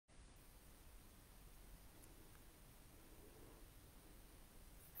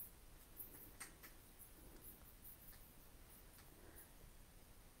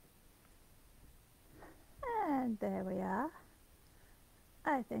There we are.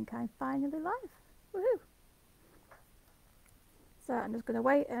 I think I'm finally live. Woohoo! So I'm just going to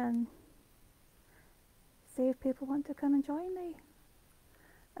wait and see if people want to come and join me.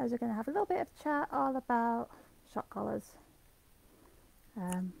 As we're going to have a little bit of chat all about shock collars.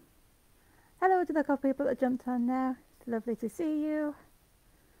 Hello to the couple people that jumped on now. It's lovely to see you.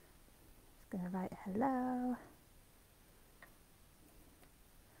 Just going to write hello.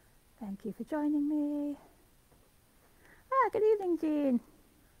 Thank you for joining me. Ah, good evening, Jean.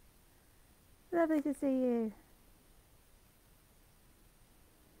 Lovely to see you.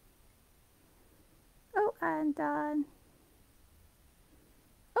 Oh, and Dan.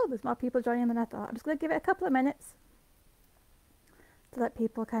 Oh, there's more people joining than I thought. I'm just going to give it a couple of minutes to let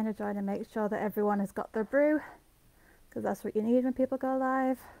people kind of join and make sure that everyone has got their brew, because that's what you need when people go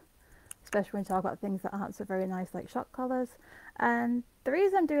live, especially when you talk about things that aren't so very nice like shock collars. And the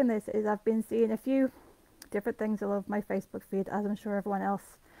reason I'm doing this is I've been seeing a few different things all over my Facebook feed, as I'm sure everyone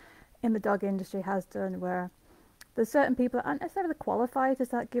else in the dog industry has done, where there's certain people that aren't necessarily qualified to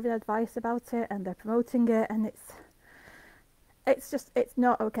start giving advice about it, and they're promoting it, and it's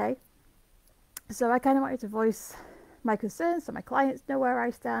not okay. So I kind of wanted to voice my concerns so my clients know where I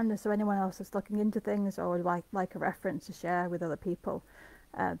stand, and so anyone else that's looking into things or would like a reference to share with other people.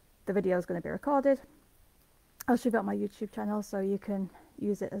 The video is going to be recorded. I'll shove it on my YouTube channel so you can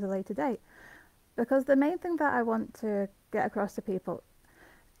use it as a later date. Because the main thing that I want to get across to people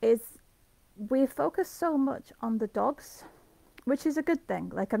is we focus so much on the dogs, which is a good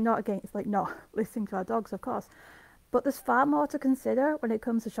thing. Like, I'm not against not listening to our dogs, of course, but there's far more to consider when it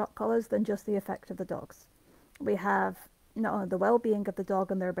comes to shock collars than just the effect of the dogs. We have not only the well-being of the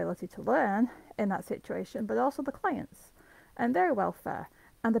dog and their ability to learn in that situation, but also the clients and their welfare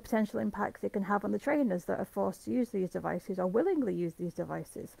and the potential impacts it can have on the trainers that are forced to use these devices or willingly use these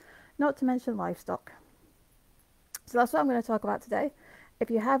devices, not to mention livestock. So that's what I'm going to talk about today.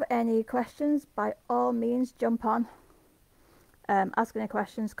 If you have any questions, by all means jump on, ask any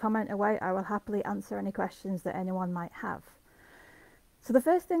questions, comment away. I will happily answer any questions that anyone might have. So the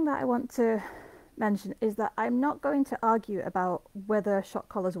first thing that I want to mention is that I'm not going to argue about whether shock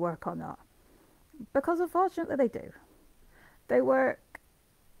collars work or not, because unfortunately they do. They work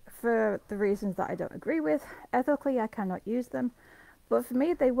for the reasons that I don't agree with. Ethically, I cannot use them, but for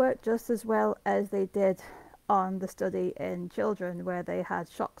me they work just as well as they did on the study in children, where they had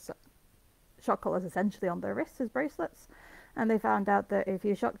shock collars essentially on their wrists as bracelets, and they found out that if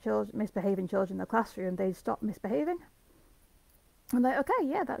you shock misbehaving children in the classroom, they'd stop misbehaving. I'm like, okay,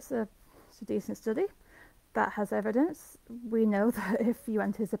 yeah, that's a decent study that has evidence. We know that if you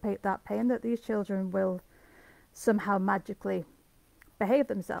anticipate that pain, that these children will somehow magically behave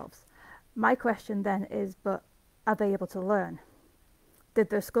themselves. My question then is, but are they able to learn? Did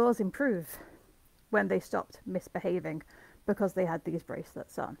their scores improve when they stopped misbehaving because they had these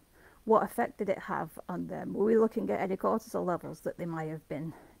bracelets on? What effect did it have on them? Were we looking at any cortisol levels that they might have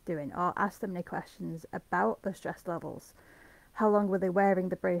been doing, or ask them any questions about the stress levels? How long were they wearing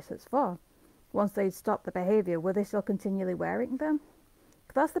the bracelets for? Once they'd stopped the behaviour, were they still continually wearing them?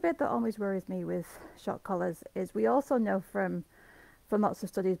 That's the bit that always worries me with shock collars, is we also know from lots of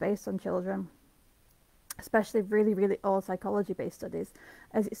studies based on children, especially really, really old psychology-based studies,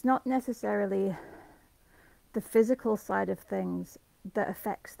 as it's not necessarily the physical side of things that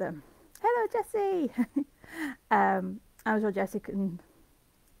affects them. Hello, Jessie! I'm sure Jessie can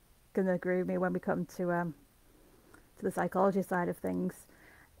agree with me when we come to the psychology side of things,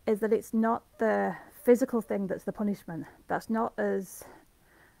 is that it's not the physical thing that's the punishment. That's not as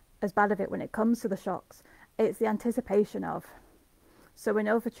bad of it when it comes to the shocks. It's the anticipation of. So we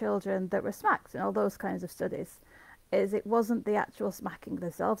know for children that were smacked and all those kinds of studies, is it wasn't the actual smacking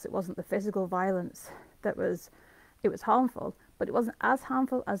themselves, it wasn't the physical violence that was harmful, but it wasn't as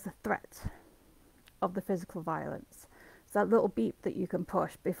harmful as the threat of the physical violence. So that little beep that you can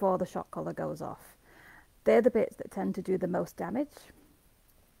push before the shock collar goes off, they're the bits that tend to do the most damage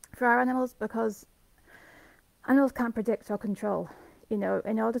for our animals, because animals can't predict or control. You know,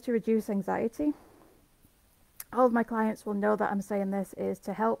 in order to reduce anxiety, all of my clients will know that I'm saying this is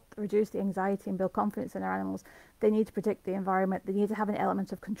to help reduce the anxiety and build confidence in our animals. They need to predict the environment. They need to have an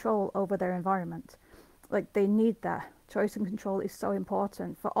element of control over their environment. Like, they need that. Choice and control is so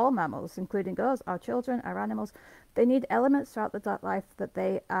important for all mammals, including us, our children, our animals. They need elements throughout their life that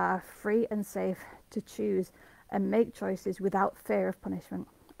they are free and safe to choose and make choices without fear of punishment,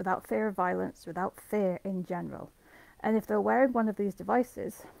 without fear of violence, without fear in general. And if they're wearing one of these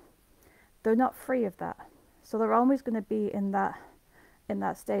devices, they're not free of that. So they're always going to be in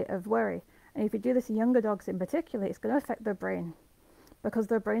that state of worry. And if you do this in younger dogs in particular, it's going to affect their brain, because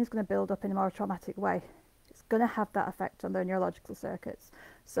their brain's going to build up in a more traumatic way. It's going to have that effect on their neurological circuits.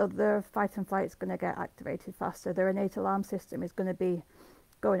 So their fight and flight is going to get activated faster. Their innate alarm system is going to be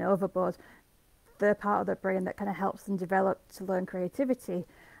going overboard. The part of the brain that kind of helps them develop to learn creativity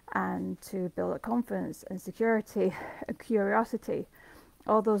and to build up confidence and security and curiosity,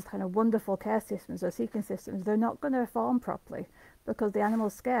 all those kind of wonderful care systems or seeking systems, they're not going to form properly because the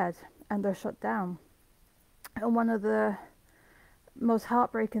animal's scared and they're shut down. And one of the most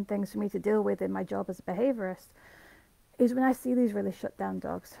heartbreaking things for me to deal with in my job as a behaviourist is when I see these really shut down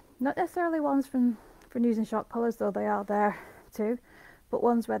dogs. Not necessarily ones from using shock collars, though they are there too, but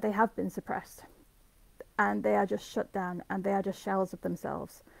ones where they have been suppressed and they are just shut down and they are just shells of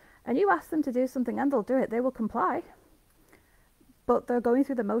themselves. And you ask them to do something and they'll do it. They will comply. But they're going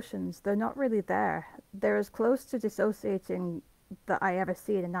through the motions. They're not really there. They're as close to dissociating that I ever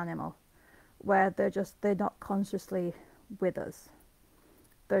see in an animal, where they're not consciously with us.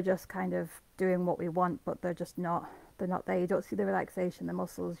 They're just kind of doing what we want, but they're not there. You don't see the relaxation, the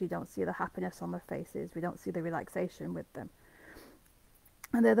muscles, you don't see the happiness on their faces, we don't see the relaxation with them.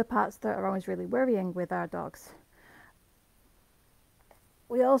 And they're the parts that are always really worrying with our dogs.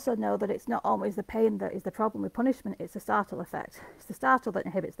 We also know that it's not always the pain that is the problem with punishment, it's the startle effect. It's the startle that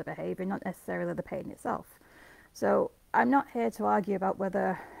inhibits the behaviour, not necessarily the pain itself. So I'm not here to argue about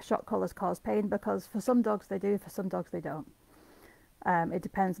whether shock collars cause pain, because for some dogs they do, for some dogs they don't. It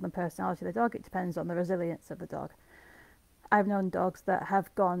depends on the personality of the dog, it depends on the resilience of the dog. I've known dogs that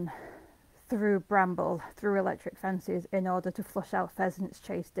have gone through bramble, through electric fences in order to flush out pheasants,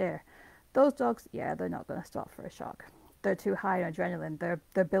 chase deer. Those dogs, yeah, they're not going to stop for a shock. They're too high on adrenaline,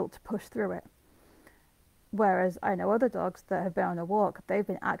 they're built to push through it. Whereas I know other dogs that have been on a walk, they've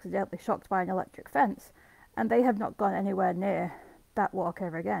been accidentally shocked by an electric fence and they have not gone anywhere near that walk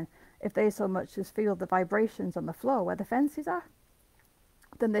ever again. If they so much as feel the vibrations on the floor where the fences are,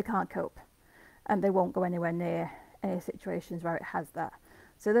 then they can't cope and they won't go anywhere near any situations where it has that.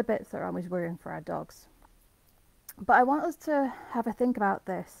 So the bits that are always worrying for our dogs. But I want us to have a think about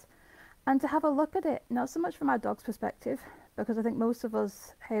this and to have a look at it, not so much from our dog's perspective, because I think most of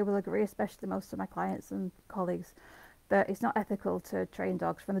us here will agree, especially most of my clients and colleagues, that it's not ethical to train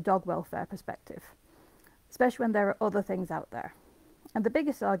dogs from the dog welfare perspective, especially when there are other things out there. And the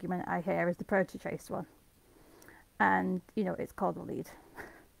biggest argument I hear is the predator chase one. And, you know, it's called a lead.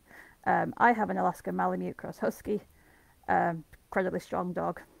 I have an Alaskan Malamute Cross Husky, incredibly strong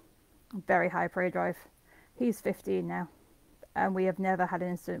dog, very high prey drive. He's 15 now, and we have never had an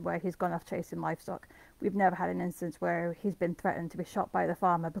incident where he's gone off chasing livestock. We've never had an instance where he's been threatened to be shot by the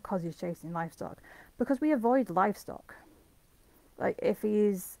farmer because he's chasing livestock, because we avoid livestock. Like if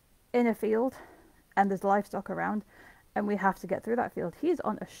he's in a field and there's livestock around and we have to get through that field, he's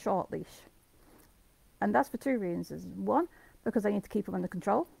on a short leash. And that's for two reasons. One, because I need to keep him under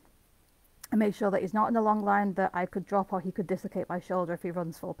control and make sure that he's not in a long line that I could drop or he could dislocate my shoulder if he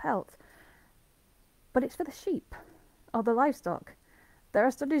runs full pelt. But it's for the sheep or the livestock. There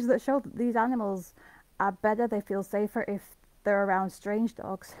are studies that show that these animals are better, they feel safer if they're around strange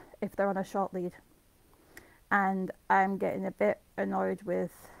dogs, if they're on a short lead. And I'm getting a bit annoyed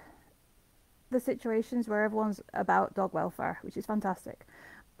with the situations where everyone's about dog welfare, which is fantastic,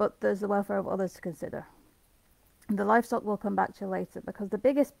 but there's the welfare of others to consider. And the livestock will come back to later, because the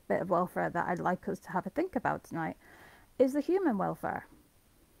biggest bit of welfare that I'd like us to have a think about tonight is the human welfare.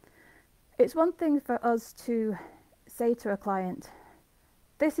 It's one thing for us to say to a client,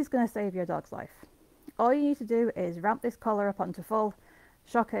 this is going to save your dog's life. All you need to do is ramp this collar up onto full,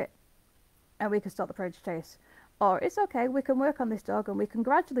 shock it, and we can stop the predator chase. Or it's okay, we can work on this dog and we can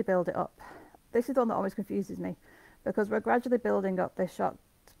gradually build it up. This is the one that always confuses me, because we're gradually building up this shock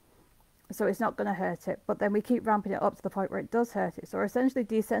so it's not going to hurt it, but then we keep ramping it up to the point where it does hurt it. So we're essentially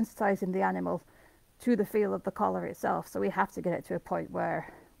desensitizing the animal to the feel of the collar itself. So we have to get it to a point where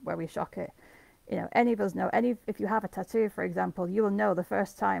we shock it. You know, any of us know, if you have a tattoo, for example, you will know the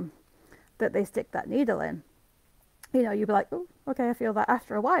first time that they stick that needle in. You know, you'll be like, oh, okay, I feel that.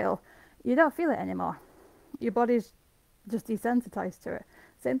 After a while, you don't feel it anymore. Your body's just desensitized to it.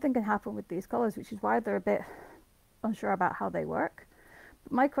 Same thing can happen with these collars, which is why they're a bit unsure about how they work.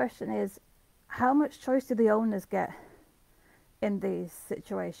 But my question is, how much choice do the owners get in these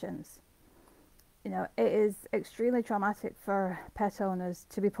situations? You know, it is extremely traumatic for pet owners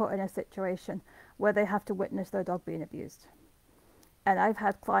to be put in a situation where they have to witness their dog being abused. And I've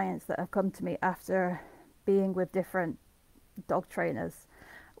had clients that have come to me after being with different dog trainers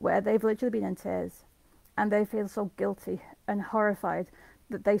where they've literally been in tears and they feel so guilty and horrified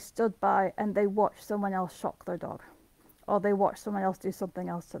that they stood by and they watched someone else shock their dog, or they watched someone else do something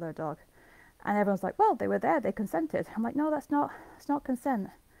else to their dog. And everyone's like, well, they were there, they consented. I'm like, no, that's not consent.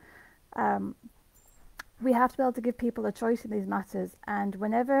 we have to be able to give people a choice in these matters. And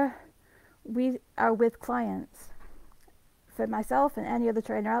whenever we are with clients, for myself and any other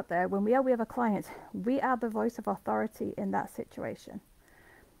trainer out there, when we are with a client, we are the voice of authority in that situation,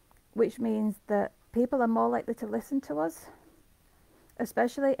 which means that people are more likely to listen to us,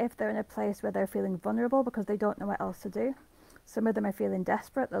 especially if they're in a place where they're feeling vulnerable because they don't know what else to do. Some of them are feeling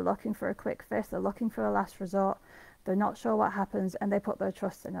desperate, they're looking for a quick fix, they're looking for a last resort, they're not sure what happens, and they put their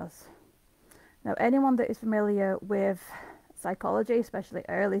trust in us. Now, anyone that is familiar with psychology, especially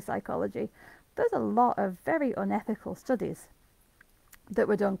early psychology, there's a lot of very unethical studies that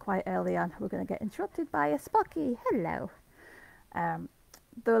were done quite early on. We're going to get interrupted by a Spocky. Hello.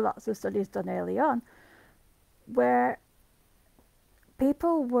 There were lots of studies done early on where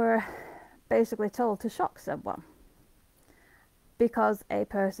people were basically told to shock someone because a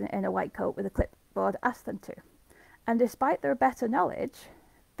person in a white coat with a clipboard asked them to. And despite their better knowledge,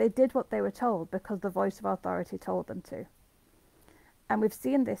 they did what they were told because the voice of authority told them to. And we've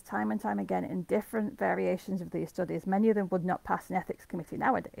seen this time and time again in different variations of these studies. Many of them would not pass an ethics committee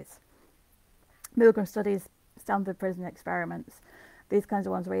nowadays. Milgram studies, standard prison experiments, these kinds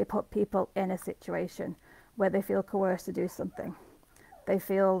of ones where you put people in a situation where they feel coerced to do something. They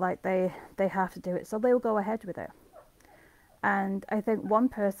feel like they have to do it, so they'll go ahead with it. And I think one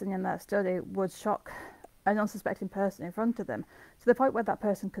person in that study would shock an unsuspecting person in front of them to the point where that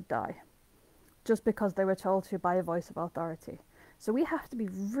person could die, just because they were told to by a voice of authority. So we have to be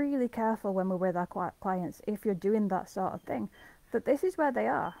really careful when we're with our clients, if you're doing that sort of thing, that this is where they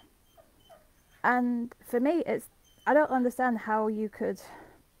are. And for me, I don't understand how you could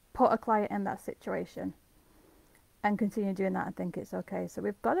put a client in that situation and continue doing that and think it's okay. So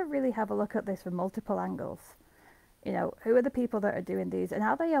we've got to really have a look at this from multiple angles. You know, who are the people that are doing these, and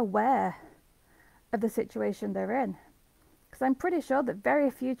are they aware of the situation they're in? Because I'm pretty sure that very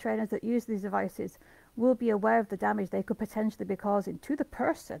few trainers that use these devices will be aware of the damage they could potentially be causing to the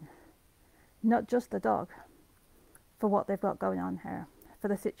person, not just the dog, for what they've got going on here, for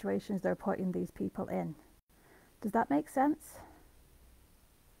the situations they're putting these people in. Does that make sense?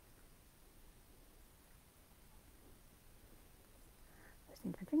 Just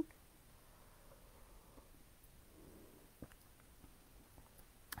need a drink.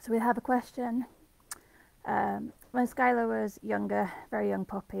 So we have a question. When Skylar was younger, very young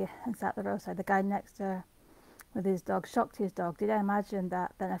puppy, and sat at the roadside, the guy next to her with his dog shocked his dog. Did I imagine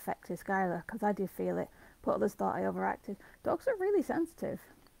that then affected Skylar? Because I did feel it, but others thought I overacted. Dogs are really sensitive.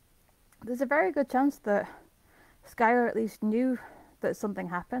 There's a very good chance that Skylar at least knew that something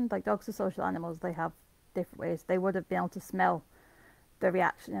happened. Like, dogs are social animals, they have different ways. They would have been able to smell the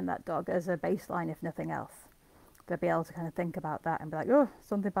reaction in that dog as a baseline, if nothing else. They'll be able to kind of think about that and be like, oh,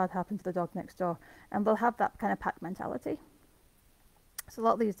 something bad happened to the dog next door. And they'll have that kind of pack mentality. So a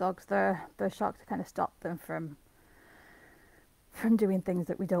lot of these dogs, they're shocked to kind of stop them from doing things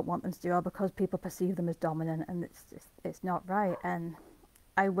that we don't want them to do, or because people perceive them as dominant, and it's not right. And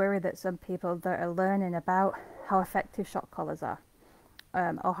I worry that some people that are learning about how effective shock collars are,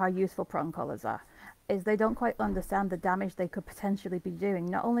 or how useful prong collars are, is they don't quite understand the damage they could potentially be doing,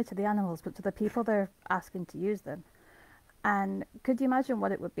 not only to the animals, but to the people they're asking to use them. And could you imagine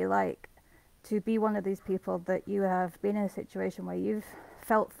what it would be like to be one of these people that you have been in a situation where you've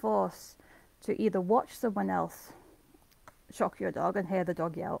felt forced to either watch someone else shock your dog and hear the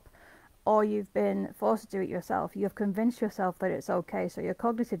dog yelp, or you've been forced to do it yourself. You've convinced yourself that it's okay, so your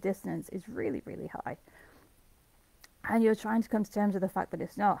cognitive dissonance is really, really high. And you're trying to come to terms with the fact that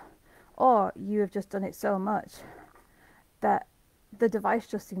it's not. Or you have just done it so much that the device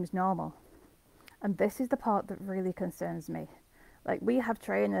just seems normal. And this is the part that really concerns me. Like, we have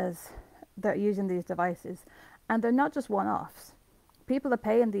trainers that are using these devices, and they're not just one-offs. People are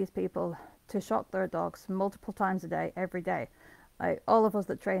paying these people to shock their dogs multiple times a day, every day. Like, all of us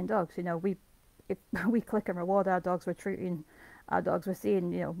that train dogs, you know, if we click and reward our dogs, we're treating our dogs, we're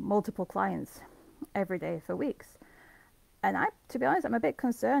seeing, you know, multiple clients every day for weeks. And to be honest, I'm a bit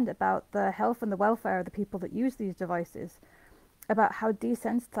concerned about the health and the welfare of the people that use these devices, about how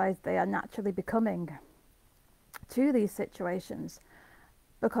desensitized they are naturally becoming to these situations.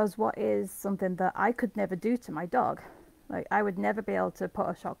 Because what is something that I could never do to my dog, like, I would never be able to put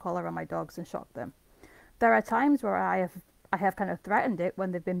a shock collar on my dogs and shock them. There are times where I have kind of threatened it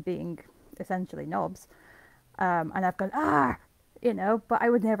when they've been being essentially knobs, and I've gone, you know, but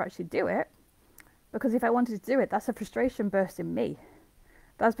I would never actually do it. Because if I wanted to do it, that's a frustration burst in me.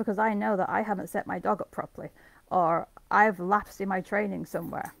 That's because I know that I haven't set my dog up properly, or I've lapsed in my training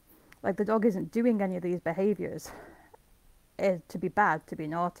somewhere. Like, the dog isn't doing any of these behaviours to be bad, to be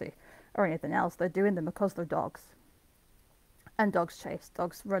naughty, or anything else. They're doing them because they're dogs. And dogs chase,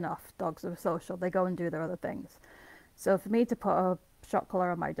 dogs run off, dogs are social, they go and do their other things. So for me to put a shock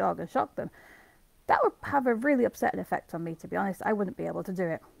collar on my dog and shock them, that would have a really upsetting effect on me, to be honest. I wouldn't be able to do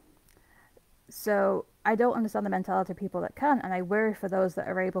it. So I don't understand the mentality of people that can, and I worry for those that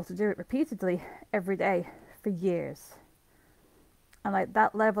are able to do it repeatedly every day for years. And like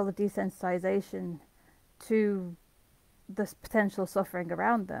that level of desensitization to this potential suffering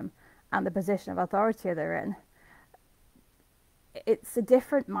around them and the position of authority they're in, it's a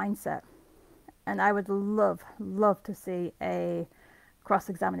different mindset. And I would love to see a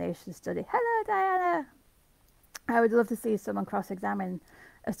cross-examination study. Hello, Diana. I would love to see someone cross-examine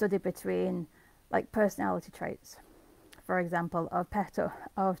a study between like personality traits, for example,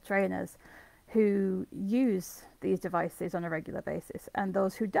 of trainers who use these devices on a regular basis and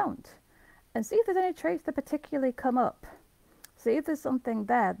those who don't, and see if there's any traits that particularly come up. See if there's something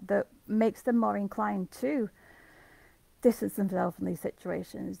there that makes them more inclined to distance themselves from these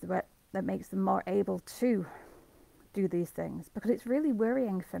situations, that makes them more able to do these things, because it's really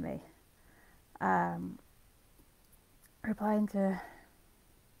worrying for me. Replying to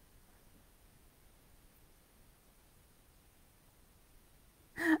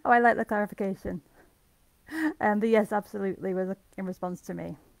oh, I like the clarification. The yes, absolutely was in response to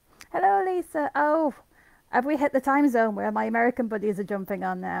me. Hello, Lisa. Oh, have we hit the time zone where my American buddies are jumping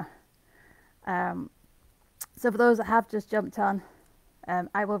on now? So for those that have just jumped on,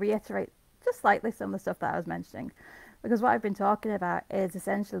 I will reiterate just slightly some of the stuff that I was mentioning, because what I've been talking about is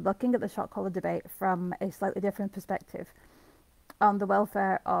essentially looking at the shock collar debate from a slightly different perspective on the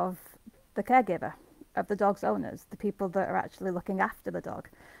welfare of the caregiver, of the dog's owners, the people that are actually looking after the dog.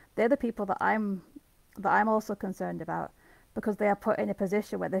 They're the people that I'm also concerned about, because they are put in a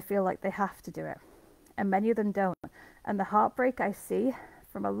position where they feel like they have to do it, and many of them don't. And the heartbreak I see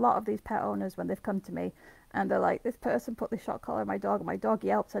from a lot of these pet owners when they've come to me and they're like, this person put the shock collar on my dog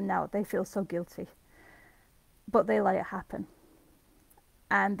yelped, and now they feel so guilty, but they let it happen,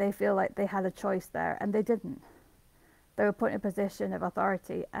 and they feel like they had a choice there, and they didn't. They were put in a position of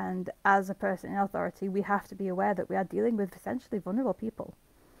authority, and as a person in authority, we have to be aware that we are dealing with essentially vulnerable people.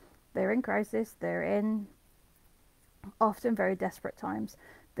 They're in crisis, they're in often very desperate times.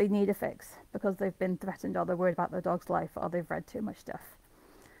 They need a fix because they've been threatened, or they're worried about their dog's life, or they've read too much stuff.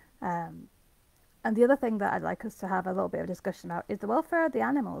 And the other thing that I'd like us to have a little bit of discussion about is the welfare of the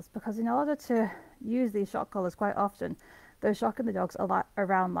animals, because in order to use these shock collars, quite often they're shocking the dogs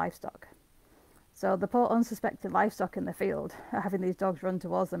around livestock. So the poor unsuspected livestock in the field are having these dogs run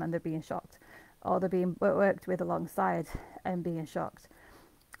towards them and they're being shocked, or they're being worked with alongside and being shocked.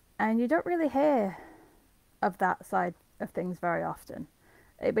 And you don't really hear of that side of things very often.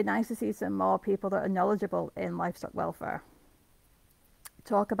 It'd be nice to see some more people that are knowledgeable in livestock welfare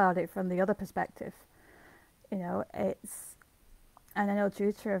talk about it from the other perspective. You know, and I know a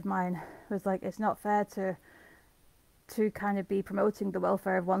tutor of mine was like, it's not fair to kind of be promoting the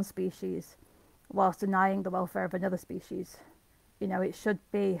welfare of one species whilst denying the welfare of another species. You know, it should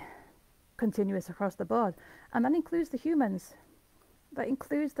be continuous across the board, and that includes the humans, that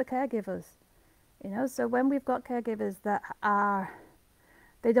includes the caregivers. You know, so when we've got caregivers that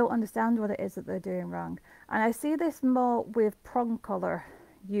they don't understand what it is that they're doing wrong. And I see this more with prong collar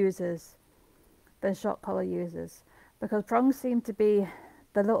users than shock collar users, because prongs seem to be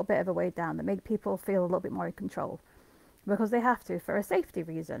the little bit of a way down that make people feel a little bit more in control, because they have to for a safety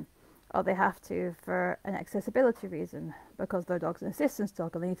reason, or they have to for an accessibility reason, because their dog's an assistance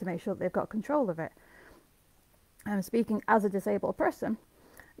dog and they need to make sure that they've got control of it. I'm speaking as a disabled person.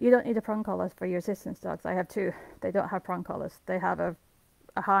 You don't need a prong collar for your assistance dogs. I have two. They don't have prong collars. They have a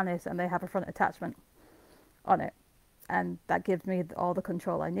harness and they have a front attachment on it, and that gives me all the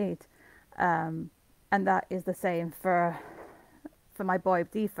control I need. And that is the same for my boy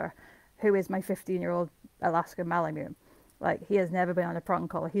Deefer, who is my 15-year-old Alaskan Malamute. Like, he has never been on a prong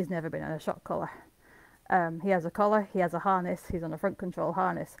collar, he's never been on a shock collar. He has a collar, he has a harness, he's on a front control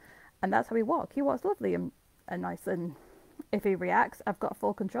harness, and that's how he walks. He walks lovely and nice, and if he reacts, I've got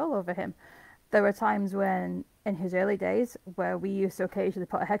full control over him. There were times when, in his early days, where we used to occasionally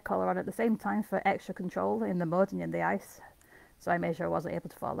put a head collar on at the same time for extra control in the mud and in the ice, so I made sure I wasn't able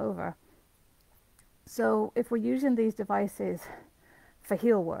to fall over. So if we're using these devices for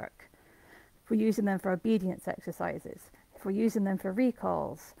heel work, if we're using them for obedience exercises, if we're using them for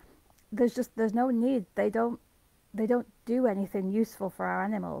recalls, there's no need. They don't do anything useful for our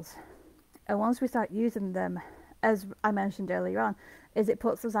animals. And once we start using them, as I mentioned earlier on, is it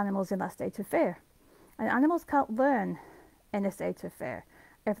puts those animals in that state of fear. And animals can't learn in a state of fear.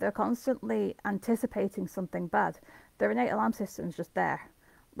 If they're constantly anticipating something bad, their innate alarm system's just there.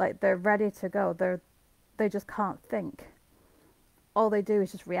 Like, they're ready to go. They just can't think. all they do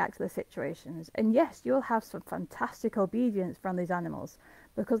is just react to the situations. And yes, you'll have some fantastic obedience from these animals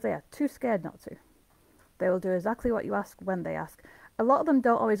because they are too scared not to. They will do exactly what you ask when they ask. A lot of them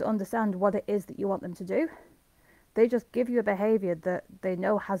don't always understand what it is that you want them to do. They just give you a behavior that they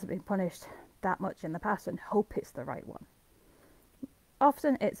know hasn't been punished that much in the past and hope it's the right one.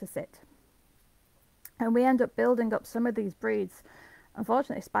 Often it's a sit. And we end up building up some of these breeds.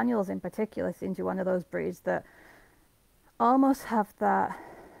 Unfortunately, Spaniels in particular seem to be one of those breeds that almost have that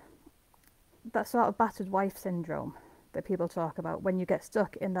sort of battered wife syndrome that people talk about when you get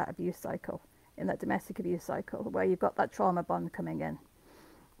stuck in that abuse cycle, in that domestic abuse cycle, where you've got that trauma bond coming in,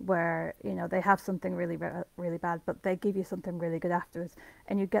 where, you know, they have something really, really bad, but they give you something really good afterwards,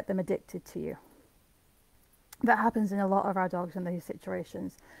 and you get them addicted to you. That happens in a lot of our dogs in these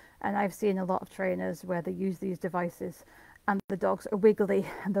situations, and I've seen a lot of trainers where they use these devices and the dogs are wiggly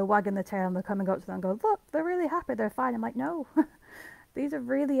and they're wagging their tail and they're coming up to them and go, look, they're really happy, they're fine. I'm like, no. These are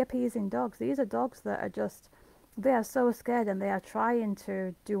really appeasing dogs. These are dogs that are just, they are so scared and they are trying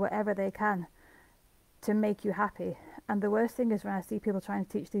to do whatever they can to make you happy. And the worst thing is when I see people trying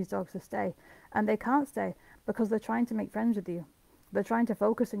to teach these dogs to stay, and they can't stay because they're trying to make friends with you. They're trying to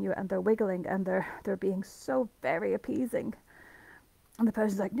focus on you and they're wiggling and they're being so very appeasing. And the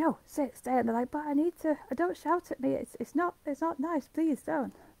person's like, no, sit, stay. And they're like, but I need to, don't shout at me. It's not nice. Please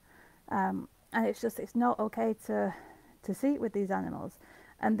don't. And it's not okay to see it with these animals.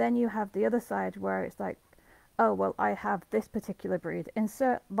 And then you have the other side where it's like, oh, well, I have this particular breed.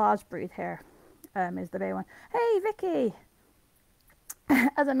 Insert large breed here, is the main one. Hey, Vicky!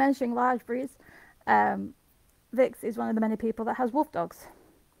 As I'm mentioning large breeds, Vix is one of the many people that has wolf dogs.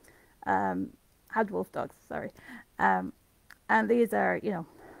 Had wolf dogs, sorry. And these are,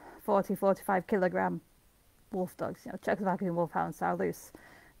 40, 45 kilogram wolf dogs, Czechoslovakian wolfhound, sow loose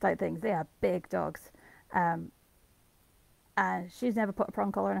type things. They are big dogs. And she's never put a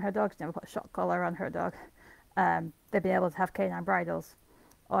prong collar on her dog. She's never put a shock collar on her dog. They've been able to have canine bridles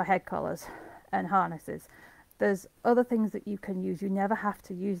or head collars and harnesses. There's other things that you can use. You never have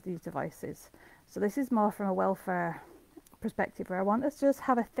to use these devices. So this is more from a welfare perspective where I want us to just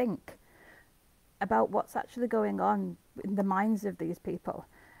have a think about what's actually going on in the minds of these people.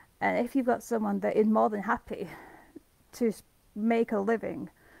 And if you've got someone that is more than happy to make a living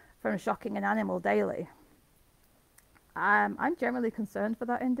from shocking an animal daily, I'm generally concerned for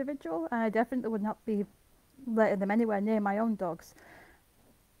that individual, and I definitely would not be letting them anywhere near my own dogs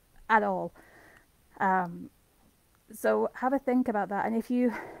at all. So have a think about that. And if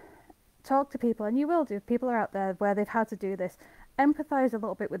you talk to people, and you will do, people are out there where they've had to do this, empathize a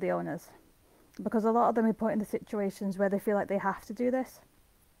little bit with the owners, because a lot of them are put in the situations where they feel like they have to do this.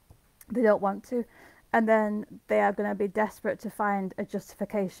 They don't want to, and then they are going to be desperate to find a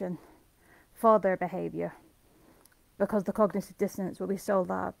justification for their behaviour, because the cognitive dissonance will be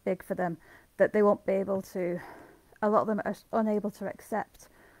so big for them that they won't be able to, a lot of them are unable to accept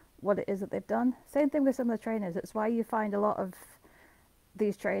what it is that they've done. Same thing with some of the trainers. It's why you find a lot of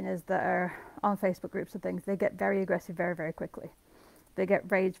these trainers that are on Facebook groups and things, they get very aggressive very, very quickly. They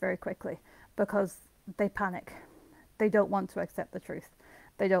get rage very quickly because they panic. They don't want to accept the truth.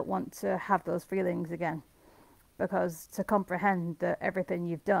 They don't want to have those feelings again, because to comprehend that everything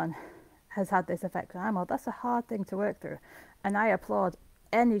you've done has had this effect on animal, that's a hard thing to work through. And I applaud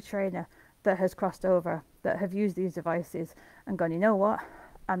any trainer that has crossed over, that have used these devices and gone, you know what,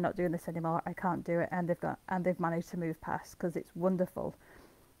 I'm not doing this anymore, I can't do it, and they've managed to move past, because it's wonderful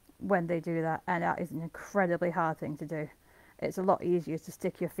when they do that, and that is an incredibly hard thing to do. It's a lot easier to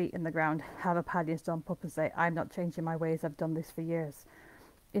stick your feet in the ground, have a pad you stomp up and say, I'm not changing my ways, I've done this for years.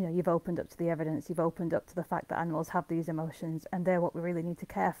 You've opened up to the evidence, you've opened up to the fact that animals have these emotions, and they're what we really need to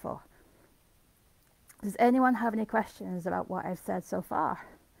care for. Does anyone have any questions about what I've said so far?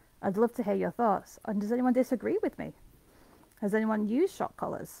 I'd love to hear your thoughts. And does anyone disagree with me? Has anyone used shock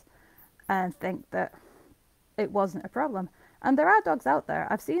collars and think that it wasn't a problem? And there are dogs out there.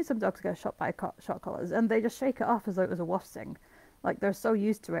 I've seen some dogs get shot by shock collars and they just shake it off as though it was a wafting. Like, they're so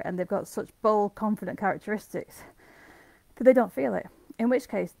used to it and they've got such bold, confident characteristics that they don't feel it. In which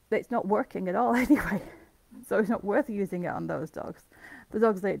case, it's not working at all anyway. So it's not worth using it on those dogs. The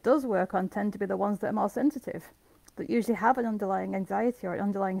dogs that it does work on tend to be the ones that are more sensitive, that usually have an underlying anxiety or an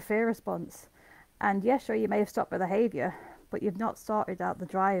underlying fear response. And yeah, sure, you may have stopped the behaviour, but you've not sorted out the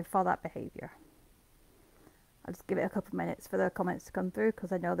drive for that behaviour. I'll just give it a couple of minutes for the comments to come through,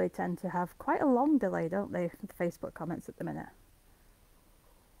 because I know they tend to have quite a long delay, don't they, with the Facebook comments at the minute.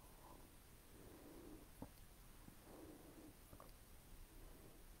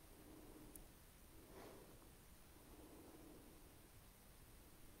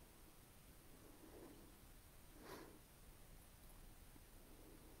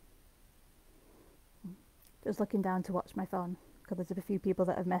 just looking down to watch my phone, because there's a few people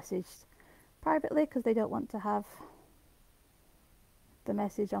that have messaged privately because they don't want to have the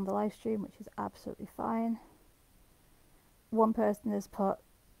message on the live stream, which is absolutely fine. One person has put,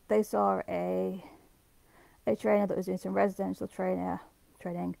 they saw a trainer that was doing some residential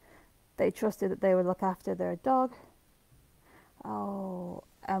training. They trusted that they would look after their dog. Oh,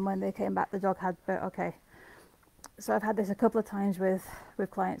 and when they came back, the dog had, okay. So I've had this a couple of times with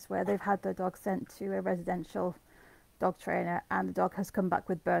clients where they've had their dog sent to a residential dog trainer, and the dog has come back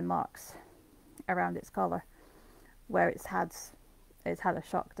with burn marks around its collar where it's had a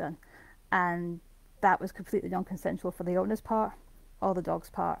shock done, and that was completely non-consensual for the owner's part or the dog's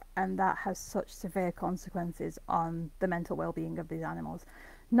part, and that has such severe consequences on the mental well-being of these animals.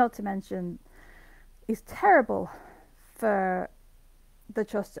 Not to mention, it's terrible for the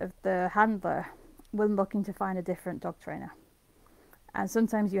trust of the handler when looking to find a different dog trainer. And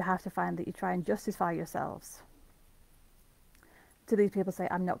sometimes you have to find that you try and justify yourselves to these people, say,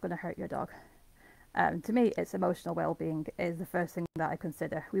 I'm not going to hurt your dog. To me, it's emotional well-being is the first thing that I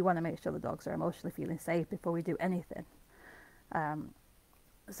consider. We want to make sure the dogs are emotionally feeling safe before we do anything.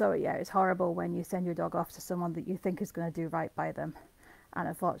 So yeah, it's horrible when you send your dog off to someone that you think is going to do right by them, and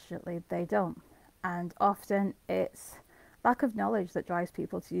unfortunately they don't. And often it's lack of knowledge that drives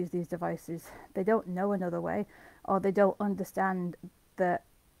people to use these devices. They don't know another way, or they don't understand that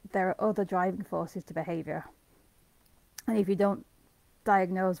there are other driving forces to behaviour. And if you don't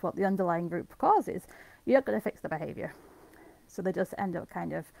diagnose what the underlying root cause is, you're not going to fix the behaviour. So they just end up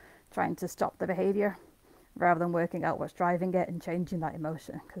kind of trying to stop the behaviour rather than working out what's driving it and changing that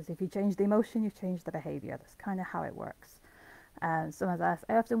emotion. Because if you change the emotion, you change the behaviour. That's kind of how it works. Sometimes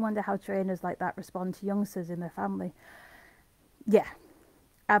I often wonder how trainers like that respond to youngsters in their family. Yeah,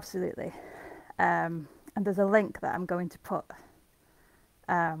 absolutely. And there's a link that I'm going to put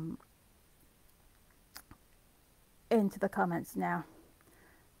into the comments now,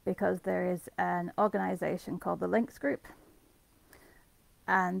 because there is an organisation called the Links Group,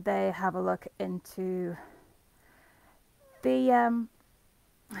 and they have a look into the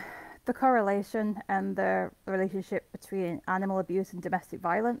correlation and the relationship between animal abuse and domestic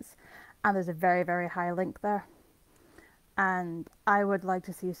violence, and there's a very, very high link there. And I would like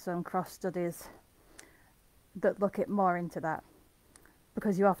to see some cross studies that look at more into that,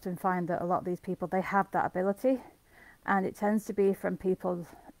 because you often find that a lot of these people, they have that ability, and it tends to be from people,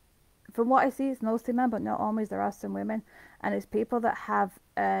 from what I see, it's mostly men, but not always. There are some women, and it's people that have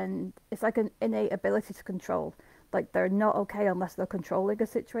it's like an innate ability to control. Like, they're not okay unless they're controlling a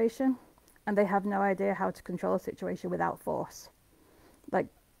situation, and they have no idea how to control a situation without force. Like,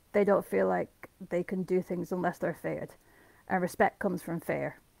 they don't feel like they can do things unless they're feared, and respect comes from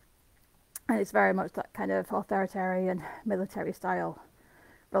fear. And it's very much that kind of authoritarian military style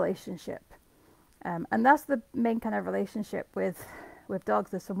relationship. And that's the main kind of relationship with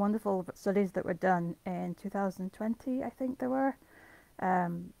dogs. There's some wonderful studies that were done in 2020, I think there were. I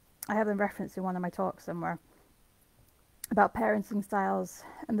have them referenced in one of my talks somewhere, about parenting styles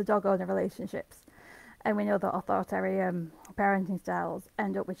and the dog owner relationships. And we know that authoritarian parenting styles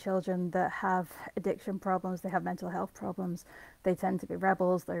end up with children that have addiction problems, they have mental health problems, they tend to be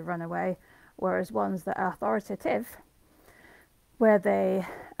rebels, they run away. Whereas ones that are authoritative, where they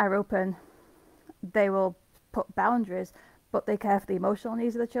are open, they will put boundaries, but they care for the emotional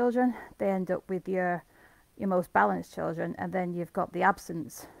needs of the children, they end up with your most balanced children. And then you've got the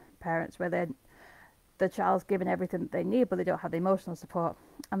absence parents, where the child's given everything that they need, but they don't have the emotional support,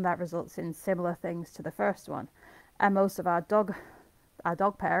 and that results in similar things to the first one. And most of our dog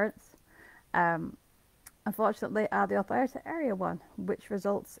parents, unfortunately, are the authoritarian one, which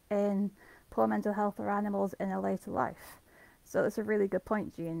results in poor mental health for animals in a later life. So that's a really good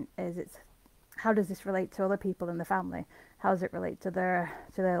point, Jean. It's how does this relate to other people in the family? How does it relate to their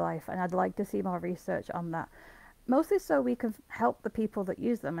life? And I'd like to see more research on that. Mostly so we can help the people that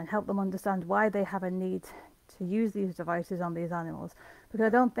use them and help them understand why they have a need to use these devices on these animals. Because I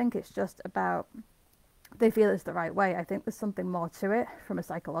don't think it's just about they feel it's the right way. I think there's something more to it from a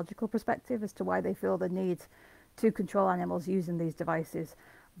psychological perspective as to why they feel the need to control animals using these devices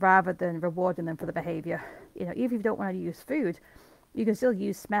rather than rewarding them for the behavior. You know, even if you don't want to use food, you can still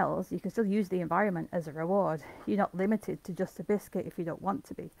use smells, you can still use the environment as a reward. You're not limited to just a biscuit if you don't want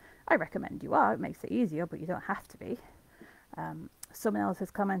to be. I recommend you are, it makes it easier, but you don't have to be. Someone else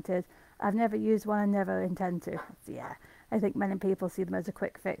has commented, I've never used one and never intend to. So yeah, I think many people see them as a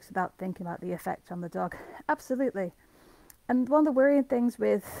quick fix without thinking about the effect on the dog. Absolutely. And one of the worrying things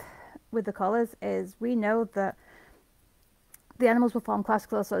with the collars is we know that the animals will form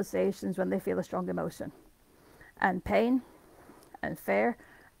classical associations when they feel a strong emotion. And pain and fear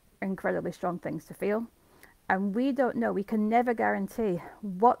are incredibly strong things to feel. And we don't know, we can never guarantee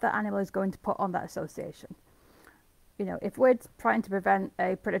what the animal is going to put on that association. You know, if we're trying to prevent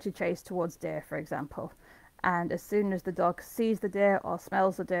a predator chase towards deer, for example, and as soon as the dog sees the deer or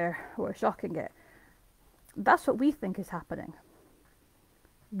smells the deer, we're shocking it, that's what we think is happening.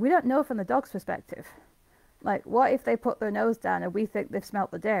 We don't know from the dog's perspective. Like, what if they put their nose down and we think they've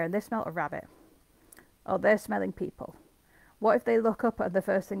smelt the deer and they've smelt a rabbit? Or they're smelling people? What if they look up and the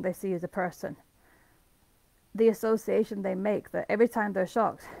first thing they see is a person? The association they make that every time they're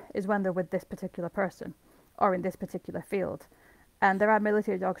shocked is when they're with this particular person or in this particular field. And there are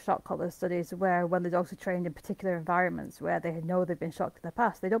military dog shock collar studies where when the dogs are trained in particular environments where they know they've been shocked in the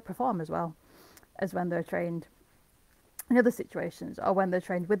past, they don't perform as well as when they're trained in other situations, or when they're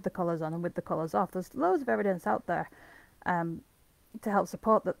trained with the collars on and with the collars off. There's loads of evidence out there to help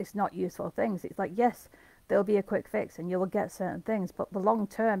support that it's not useful things. It's like, yes, there'll be a quick fix and you will get certain things, but the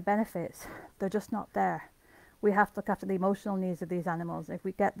long-term benefits, they're just not there. We have to look after the emotional needs of these animals. If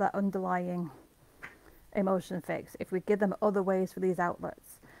we get that underlying emotion fix, if we give them other ways for these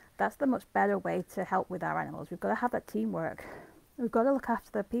outlets, that's the much better way to help with our animals. We've got to have that teamwork. We've got to look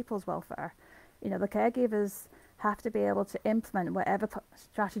after the people's welfare. You know, the caregivers have to be able to implement whatever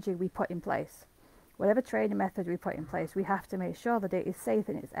strategy we put in place. Whatever training method we put in place, we have to make sure that it is safe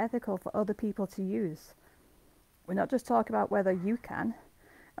and it's ethical for other people to use. We're not just talking about whether you can.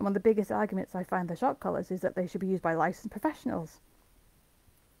 And one of the biggest arguments I find the shock collars is that they should be used by licensed professionals.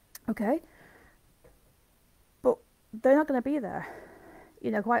 Okay? But they're not going to be there. You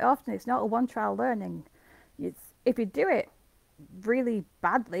know, quite often it's not a one-trial learning. If you do it really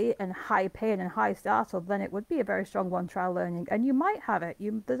badly and high pain and high startle, then it would be a very strong one-trial learning. And you might have it.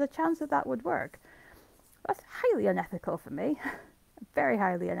 There's a chance that that would work. That's highly unethical for me. Very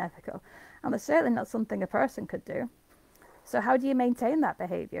highly unethical. And it's certainly not something a person could do. So how do you maintain that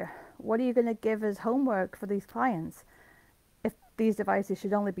behavior? What are you going to give as homework for these clients if these devices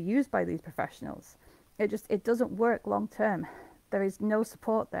should only be used by these professionals? It doesn't work long term. There is no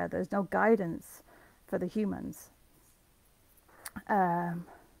support there. There's no guidance for the humans. Not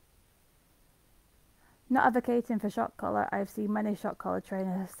advocating for shock collar. I've seen many shock collar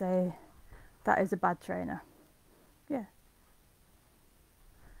trainers say that is a bad trainer. Yeah.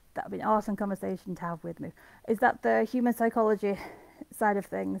 That would be an awesome conversation to have with me. Is that the human psychology side of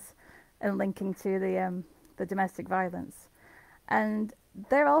things and linking to the domestic violence? And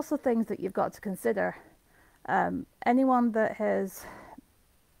there are also things that you've got to consider. Anyone that has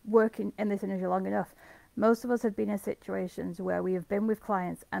worked in this industry long enough, most of us have been in situations where we have been with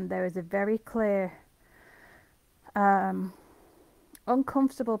clients and there is a very clear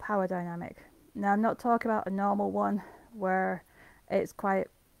uncomfortable power dynamic. Now, I'm not talking about a normal one where it's quite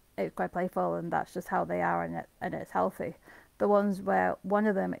playful and that's just how they are and it's healthy. The ones where one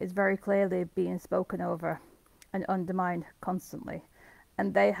of them is very clearly being spoken over and undermined constantly,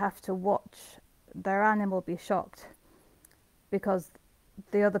 and they have to watch their animal be shocked because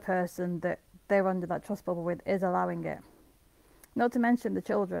the other person that they're under that trust bubble with is allowing it. Not to mention the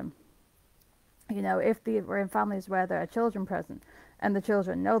children. You know, if we're in families where there are children present and the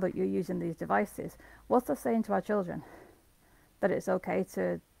children know that you're using these devices, what's that saying to our children? That it's okay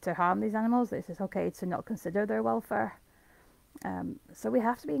to harm these animals, that it's okay to not consider their welfare. So we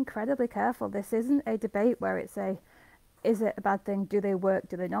have to be incredibly careful. This isn't a debate where it's is it a bad thing? Do they work?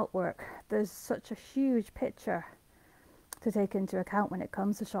 Do they not work? There's such a huge picture to take into account when it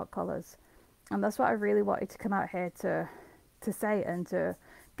comes to shock collars. And that's what I really wanted to come out here to say and to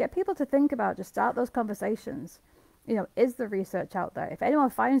get people to think about. Just start those conversations. You know, is the research out there? If anyone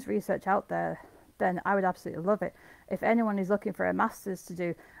finds research out there, then I would absolutely love it. If anyone is looking for a master's to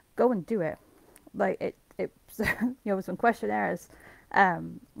do, go and do it. Like it you know, with some questionnaires,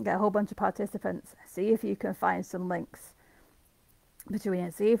 get a whole bunch of participants, see if you can find some links between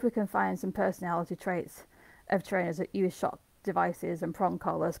it, see if we can find some personality traits of trainers that use shock devices and prong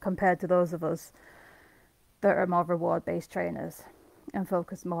collars compared to those of us that are more reward-based trainers and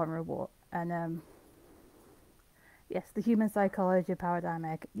focus more on reward. And yes, the human psychology power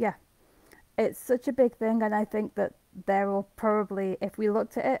dynamic. Yeah, it's such a big thing, and I think that there will probably, if we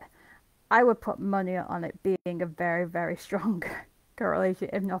looked at it, I would put money on it being a very, very strong correlation,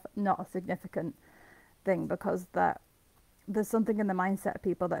 if not a significant thing, because that there's something in the mindset of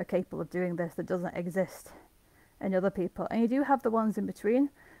people that are capable of doing this that doesn't exist in other people. And you do have the ones in between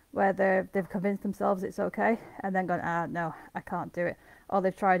where they've convinced themselves it's okay and then gone, no, I can't do it. Or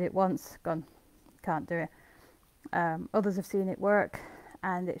they've tried it once, gone, can't do it. Others have seen it work,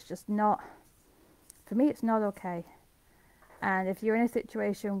 and it's just not, for me, it's not okay. And if you're in a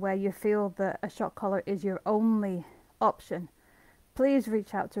situation where you feel that a shock collar is your only option, please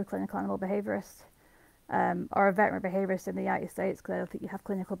reach out to a clinical animal behaviourist. or a veterinary behaviourist in the United States, because I don't think you have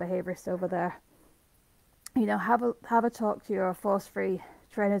clinical behaviourists over there. You know, have a talk to your force-free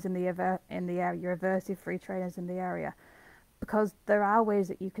trainers in the area, your aversive-free trainers in the area, because there are ways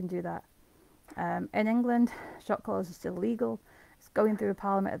that you can do that. In England, shock collars are still legal. It's going through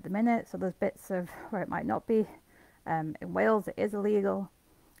Parliament at the minute, so there's bits of where it might not be. In Wales, it is illegal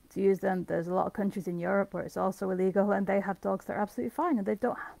to use them. There's a lot of countries in Europe where it's also illegal, and they have dogs that are absolutely fine, and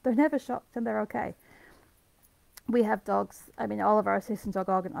they're never shocked, and they're okay. We have dogs, I mean, all of our assistance dog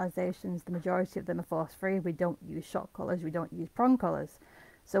organisations, the majority of them are force free. We don't use shock collars, we don't use prong collars.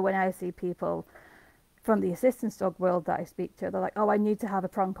 So when I see people from the assistance dog world that I speak to, they're like, oh, I need to have a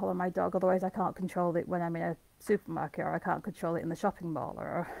prong collar on my dog, otherwise I can't control it when I'm in a supermarket, or I can't control it in the shopping mall,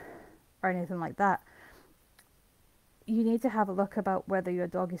 or anything like that. You need to have a look about whether your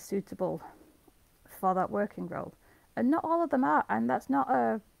dog is suitable for that working role. And not all of them are, and that's not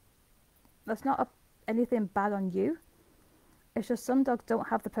anything bad on you. It's just some dogs don't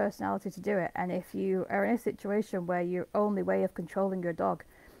have the personality to do it, and if you are in a situation where your only way of controlling your dog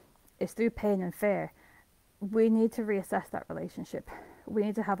is through pain and fear, we need to reassess that relationship. We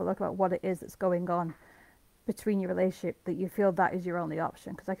need to have a look about what it is that's going on between your relationship that you feel that is your only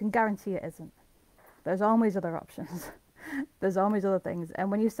option, because I can guarantee it isn't. There's always other options. There's always other things.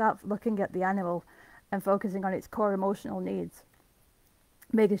 And when you start looking at the animal and focusing on its core emotional needs,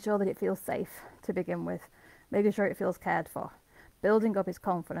 making sure that it feels safe to begin with, making sure it feels cared for, building up its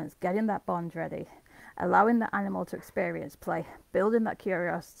confidence, getting that bond ready, allowing the animal to experience play, building that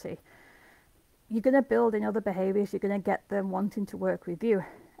curiosity, you're going to build in other behaviours, you're going to get them wanting to work with you.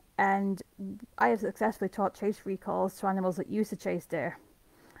 And I have successfully taught chase recalls to animals that used to chase deer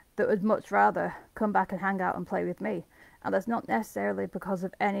that would much rather come back and hang out and play with me. And that's not necessarily because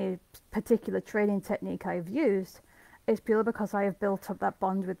of any particular training technique I've used. It's purely because I have built up that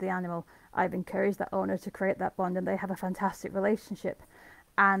bond with the animal. I've encouraged that owner to create that bond, and they have a fantastic relationship.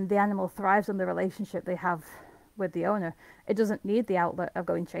 And the animal thrives on the relationship they have with the owner. It doesn't need the outlet of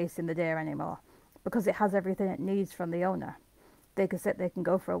going chasing the deer anymore, because it has everything it needs from the owner. They can sit, they can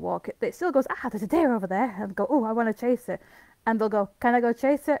go for a walk. It still goes, ah, there's a deer over there, and go, oh, I want to chase it. And they'll go, can I go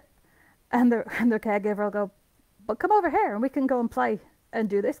chase it? And their caregiver will go, but come over here and we can go and play and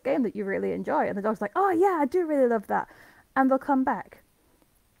do this game that you really enjoy. And the dog's like, oh yeah, I do really love that. And they'll come back.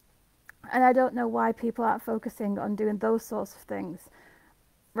 And I don't know why people aren't focusing on doing those sorts of things,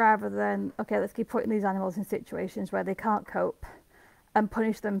 rather than, okay, let's keep putting these animals in situations where they can't cope and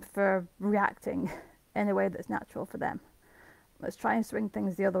punish them for reacting in a way that's natural for them. Let's try and swing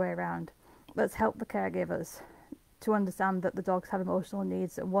things the other way around. Let's help the caregivers to understand that the dogs have emotional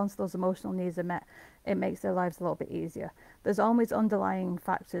needs, and once those emotional needs are met, it makes their lives a little bit easier. There's always underlying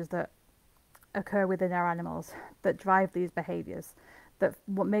factors that occur within our animals that drive these behaviours, that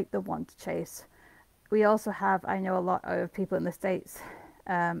make them want to chase. We also have, I know a lot of people in the States,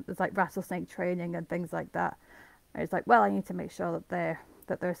 there's like rattlesnake training and things like that. And it's like, well, I need to make sure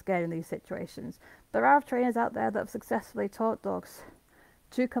that they're scared in these situations. There are trainers out there that have successfully taught dogs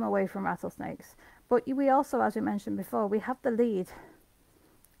to come away from rattlesnakes. But we also, as we mentioned before, we have the lead.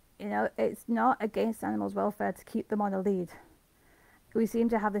 You know, it's not against animals' welfare to keep them on a lead. We seem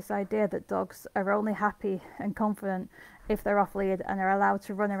to have this idea that dogs are only happy and confident if they're off lead and are allowed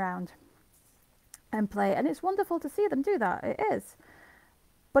to run around and play. And it's wonderful to see them do that. It is.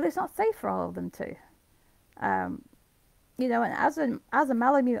 But it's not safe for all of them to. You know, and as a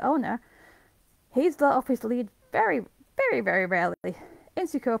Malamute owner, he's let off his lead very, very, very rarely in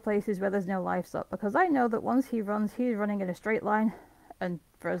secure places where there's no livestock, because I know that once he runs, he's running in a straight line and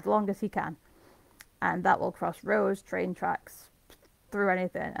for as long as he can, and that will cross roads, train tracks, through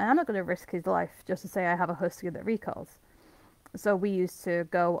anything. And I'm not going to risk his life just to say I have a husky that recalls. So we used to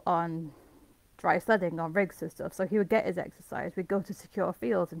go on dry sledding on rigs and stuff, so he would get his exercise. We'd go to secure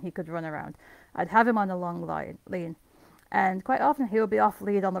fields and he could run around. I'd have him on a long lean, and quite often he would be off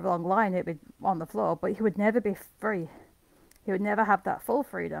lead on the wrong line. It'd be on the floor, but he would never be free. He would never have that full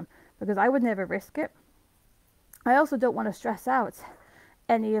freedom, because I would never risk it. I also don't want to stress out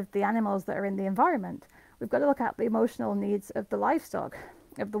any of the animals that are in the environment. We've got to look at the emotional needs of the livestock,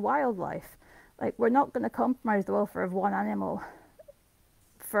 of the wildlife. Like, we're not going to compromise the welfare of one animal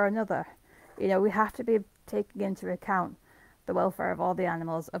for another. You know, we have to be taking into account the welfare of all the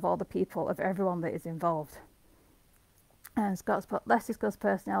animals, of all the people, of everyone that is involved. And let's discuss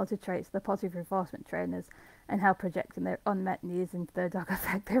personality traits of the positive reinforcement trainers and how projecting their unmet needs into their dog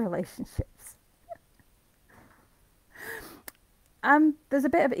affect their relationships. There's a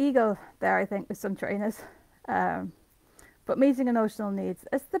bit of ego there, I think, with some trainers. But meeting emotional needs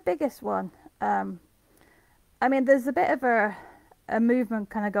is the biggest one. I mean, there's a bit of a movement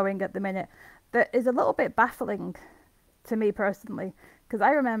kind of going at the minute that is a little bit baffling to me personally, because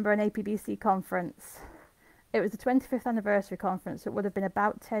I remember an APBC conference. It was the 25th anniversary conference. It would have been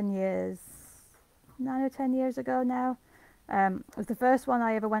about 10 years, 9 or 10 years ago now. It was the first one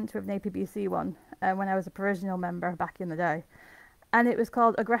I ever went to, of an APBC one, when I was a provisional member back in the day. And it was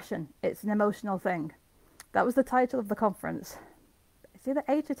called Aggression. It's an emotional thing. That was the title of the conference. It's either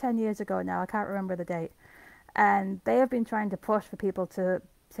 8 or 10 years ago now. I can't remember the date. And they have been trying to push for people to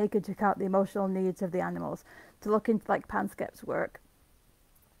take into account the emotional needs of the animals, to look into like Panskep's work,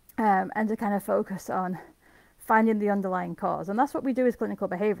 and to kind of focus on finding the underlying cause. And that's what we do as clinical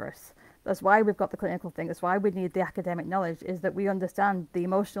behaviourists. That's why we've got the clinical thing. That's why we need the academic knowledge, is that we understand the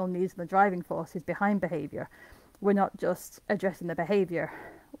emotional needs and the driving forces behind behaviour. We're not just addressing the behaviour.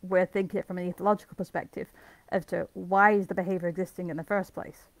 We're thinking it from an ethological perspective as to why is the behaviour existing in the first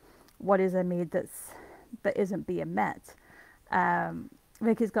place? What is a need that isn't being met?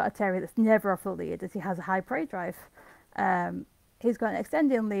 Ricky's got a terrier that's never off a lead, as he has a high prey drive. He's got an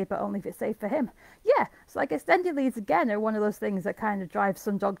extending lead, but only if it's safe for him. Yeah, so like extended leads again are one of those things that kind of drive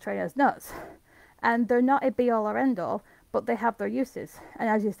some dog trainers nuts. And they're not a be-all or end-all, but they have their uses. And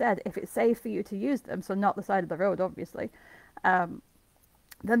as you said, if it's safe for you to use them, so not the side of the road, obviously, then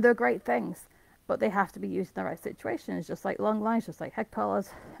they're great things. But they have to be used in the right situations, just like long lines, just like head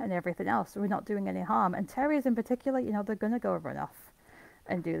collars and everything else. So we're not doing any harm. And terriers in particular, you know, they're going to go run off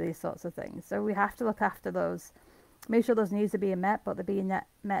and do these sorts of things. So we have to look after those, make sure those needs are being met, but they're being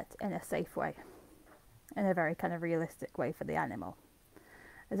met in a safe way, in a very kind of realistic way for the animal.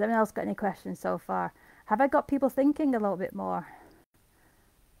 Has anyone else got any questions so far? Have I got people thinking a little bit more?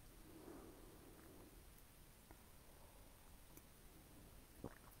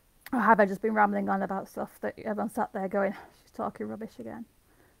 Or have I just been rambling on about stuff that everyone sat there going, she's talking rubbish again?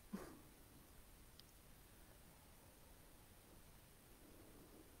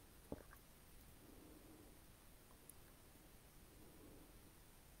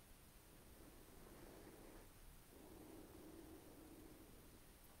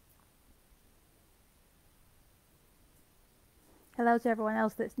 Hello to everyone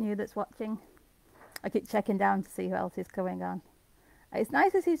else that's new, that's watching. I keep checking down to see who else is going on. It's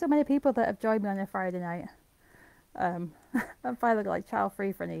nice to see so many people that have joined me on a Friday night. I'm finally like child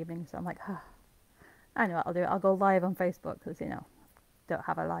free for an evening, so I'm like, ah, I know what I'll do. I'll go live on Facebook because, you know, don't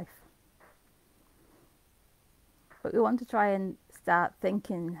have a life. But we want to try and start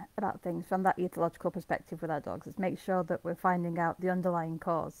thinking about things from that ethological perspective with our dogs. Is make sure that we're finding out the underlying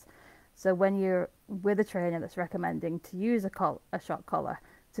cause. So when you're with a trainer that's recommending to use a shock collar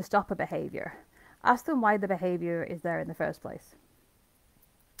to stop a behaviour, ask them why the behaviour is there in the first place.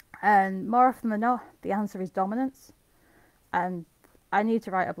 And more often than not, the answer is dominance. And I need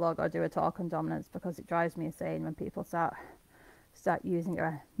to write a blog or do a talk on dominance because it drives me insane when people start using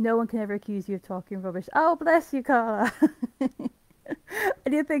it. No one can ever accuse you of talking rubbish. Oh, bless you, Carla. I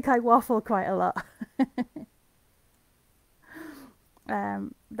do think I waffle quite a lot.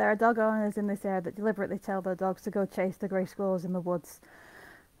 There are dog owners in this area that deliberately tell their dogs to go chase the grey squirrels in the woods.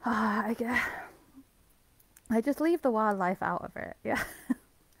 I just leave the wildlife out of it. Yeah.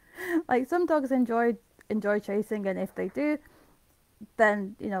 Like some dogs enjoy chasing, and if they do,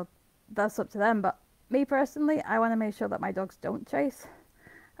 then, you know, that's up to them. But me personally, I want to make sure that my dogs don't chase.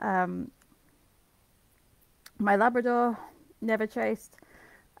 My Labrador never chased.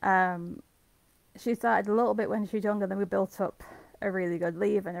 She started a little bit when she was younger, then we built up a really good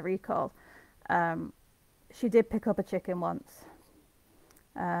leave and a recall. She did pick up a chicken once,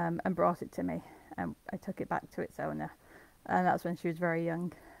 and brought it to me, and I took it back to its owner, and that's when she was very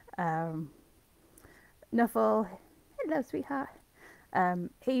young. Nuffle, hello sweetheart.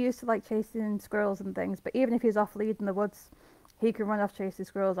 He used to like chasing squirrels and things, but even if he's off lead in the woods, he can run off chasing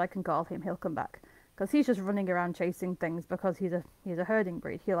squirrels. I can call him, he'll come back, because he's just running around chasing things because he's a herding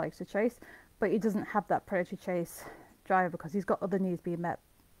breed. He likes to chase, but he doesn't have that predatory chase drive because he's got other needs being met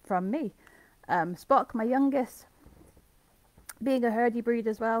from me. Spock, my youngest, being a herdy breed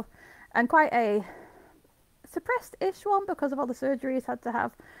as well, and quite a suppressed-ish one because of all the surgery he's had to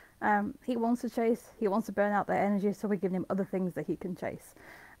have. He wants to chase, he wants to burn out their energy, so we're giving him other things that he can chase.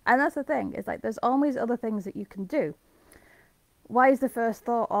 And that's the thing, it's like there's always other things that you can do. Why is the first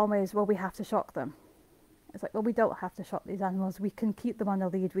thought always, well, we have to shock them? It's like, well, we don't have to shock these animals. We can keep them on a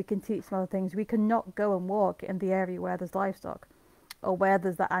lead, we can teach them other things. We can not go and walk in the area where there's livestock or where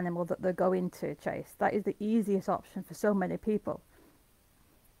there's that animal that they're going to chase. That is the easiest option for so many people.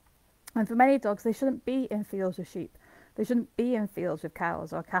 And for many dogs, they shouldn't be in fields with sheep. They shouldn't be in fields with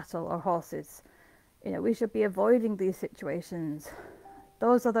cows or cattle or horses. You know, we should be avoiding these situations.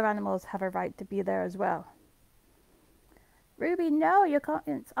 Those other animals have a right to be there as well. Ruby, no, your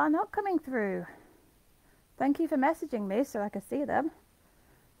comments are not coming through. Thank you for messaging me so I can see them.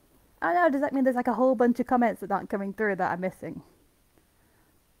 Oh no, does that mean there's like a whole bunch of comments that aren't coming through that I'm missing?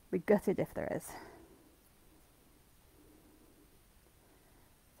 Be gutted if there is.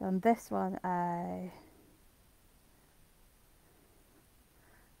 So on this one, I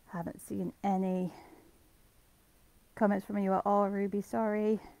haven't seen any comments from you at all, Ruby,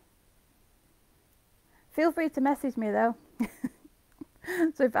 sorry. Feel free to message me though.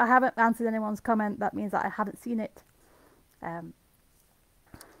 So if I haven't answered anyone's comment, that means that I haven't seen it.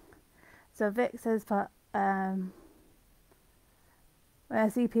 So Vic says, but when I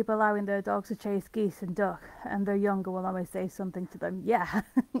see people allowing their dogs to chase geese and duck and they're younger, will always say something to them. Yeah.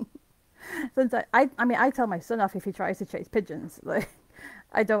 Sometimes I tell my son off if he tries to chase pigeons. Like,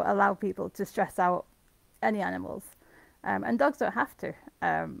 I don't allow people to stress out any animals. And dogs don't have to.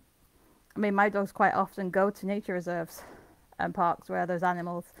 My dogs quite often go to nature reserves and parks where there's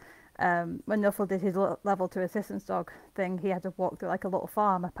animals. When Nuffle did his level 2 assistance dog thing, he had to walk through like a little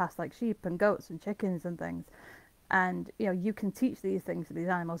farm past like sheep and goats and chickens and things. And you can teach these things to these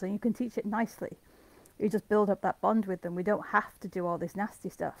animals, and you can teach it nicely. You just build up that bond with them. We don't have to do all this nasty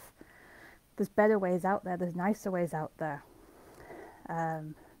stuff. There's better ways out there. There's nicer ways out there.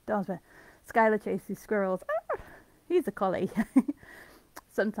 Skylar chases squirrels. He's a collie.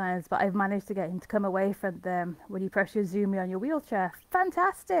 Sometimes, but I've managed to get him to come away from them when you press your zoom on your wheelchair.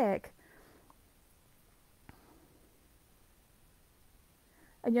 Fantastic!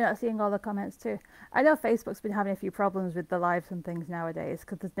 And you're not seeing all the comments too. I know Facebook's been having a few problems with the lives and things nowadays,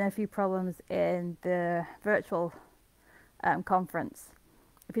 because there's been a few problems in the virtual conference.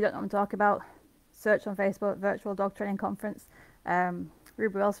 If you don't know what I'm talking about, search on Facebook, Virtual Dog Training Conference.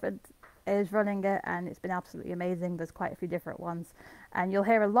 Ruby Welsford is running it, and it's been absolutely amazing. There's quite a few different ones, and you'll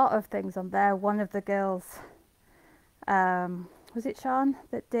hear a lot of things on there. One of the girls, was it Sean,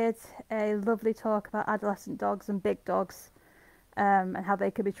 that did a lovely talk about adolescent dogs and big dogs, and how they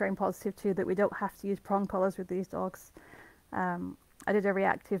can be trained positive too, that we don't have to use prong collars with these dogs. I did a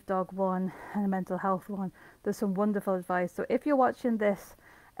reactive dog one and a mental health one. There's some wonderful advice. So if you're watching this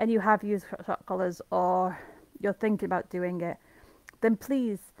and you have used shock collars, or you're thinking about doing it, then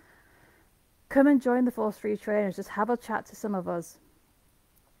please come and join the Force Free Trainers. Just have a chat to some of us.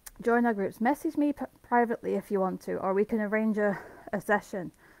 Join our groups. Message me privately if you want to, or we can arrange a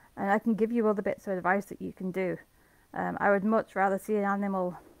session and I can give you all the bits of advice that you can do. I would much rather see an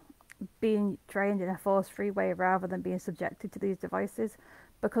animal being trained in a force-free way rather than being subjected to these devices,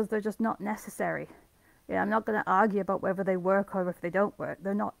 because they're just not necessary. I'm not going to argue about whether they work or if they don't work.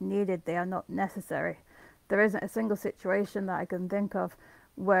 They're not needed. They are not necessary. There isn't a single situation that I can think of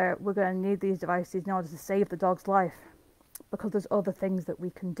where we're going to need these devices in order to save the dog's life, because there's other things that we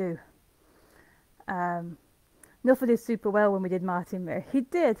can do. Nuffle did super well when we did Martin Mir. He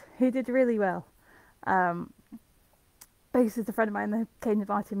did really well. Basically, a friend of mine that came to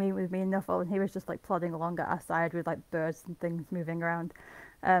Martin Mir with me and Nuffle, and he was just like plodding along at our side with like birds and things moving around.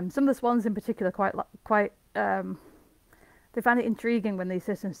 Some of the swans in particular quite they found it intriguing when the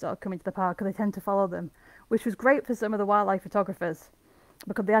assistants started coming to the park, because they tend to follow them, which was great for some of the wildlife photographers,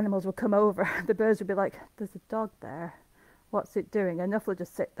 because the animals would come over, the birds would be like, there's a dog there, what's it doing? And Nuffle would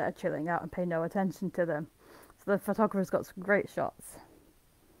just sit there chilling out and pay no attention to them. So the photographers got some great shots.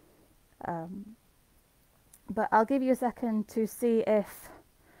 But I'll give you a second to see if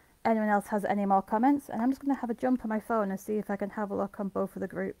anyone else has any more comments, and I'm just going to have a jump on my phone and see if I can have a look on both of the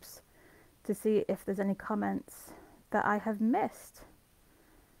groups to see if there's any comments that I have missed,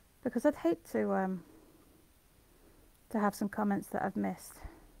 because I'd hate to have some comments that I've missed.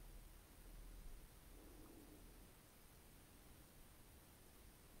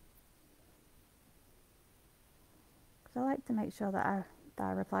 Because I like to make sure that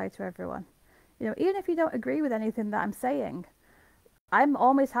I reply to everyone. Even if you don't agree with anything that I'm saying, I'm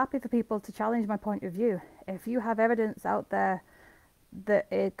always happy for people to challenge my point of view. If you have evidence out there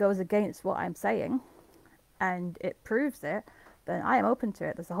that it goes against what I'm saying and it proves it, then I am open to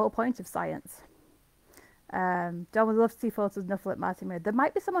it. That's the whole point of science. John would love to see photos of Nuffle at Martin Mir. There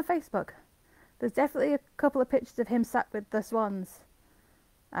might be some on Facebook. There's definitely a couple of pictures of him sat with the swans.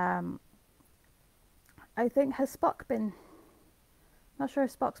 I think, has Spock been... Not sure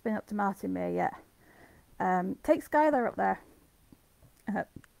if Spock's been up to Martin Mir yet. Take Skylar up there.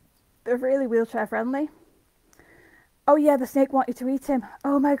 They're really wheelchair friendly. Oh yeah, the snake wanted to eat him.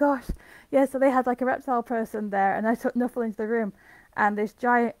 Oh my gosh. Yeah, so they had like a reptile person there, and I took Nuffle into the room, and this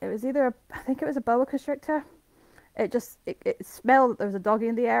giant, it was either I think it was a boa constrictor. It smelled that there was a doggy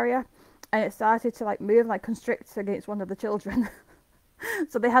in the area, and it started to like move, like constrict against one of the children.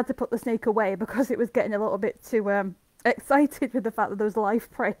 So they had to put the snake away because it was getting a little bit too excited with the fact that there was live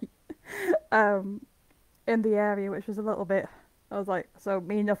prey um, in the area, which was a little bit. I was like, so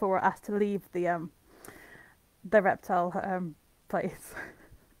me and Nuffa were asked to leave the reptile place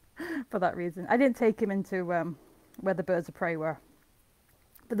for that reason. I didn't take him into where the birds of prey were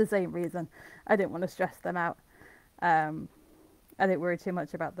for the same reason. I didn't want to stress them out. I didn't worry too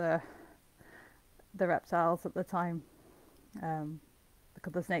much about the reptiles at the time,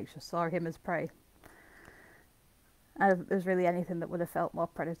 because the snakes just saw him as prey. And if there's really anything that would have felt more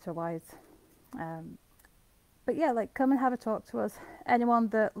predator-wise. But yeah, like, come and have a talk to us. Anyone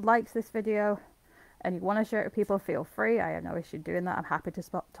that likes this video and you want to share it with people, feel free. I have no issue doing that. I'm happy to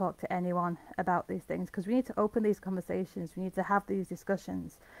talk to anyone about these things, because we need to open these conversations. We need to have these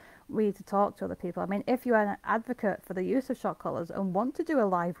discussions. We need to talk to other people. I mean, if you are an advocate for the use of shock collars and want to do a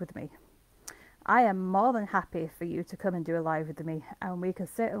live with me, I am more than happy for you to come and do a live with me, and we can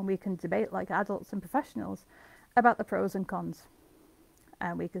sit and we can debate like adults and professionals about the pros and cons.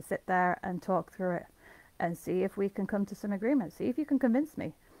 And we can sit there and talk through it and see if we can come to some agreement. See if you can convince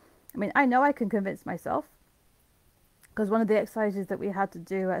me. I mean, I know I can convince myself, because one of the exercises that we had to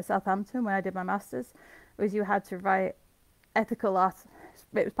do at Southampton when I did my master's was you had to write ethical art.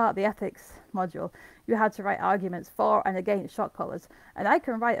 It was part of the ethics module. You had to write arguments for and against shock collars, and I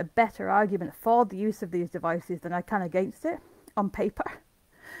can write a better argument for the use of these devices than I can against it on paper.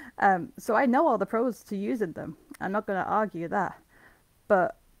 So I know all the pros to using them. I'm not going to argue that,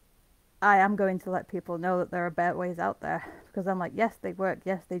 but I am going to let people know that there are better ways out there, because I'm like, yes, they work,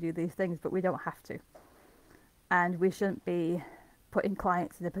 yes, they do these things, but we don't have to. And we shouldn't be putting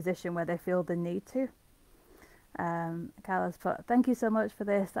clients in a position where they feel the need to. Carla's put, thank you so much for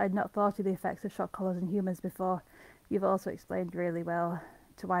this. I'd not thought of the effects of shock collars in humans before. You've also explained really well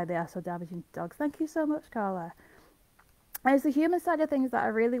to why they are so damaging to dogs. Thank you so much, Carla. And it's the human side of things that I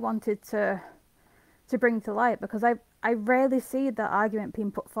really wanted to bring to light, because I rarely see that argument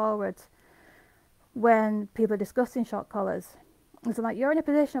being put forward when people are discussing shock collars. And so I'm like, you're in a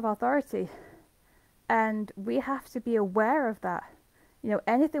position of authority, and we have to be aware of that. You know,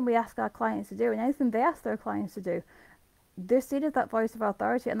 anything we ask our clients to do and anything they ask their clients to do, they're seen as that voice of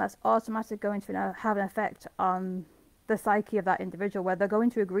authority, and that's automatically going to have an effect on the psyche of that individual, where they're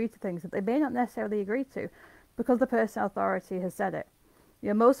going to agree to things that they may not necessarily agree to because the person in authority has said it. You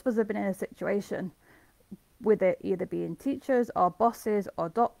know, most of us have been in a situation with it either being teachers or bosses or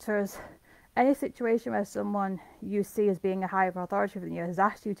doctors, any situation where someone you see as being a higher authority than you has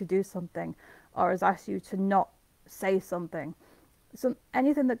asked you to do something or has asked you to not say something. So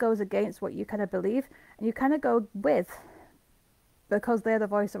anything that goes against what you kind of believe and you kind of go with, because they're the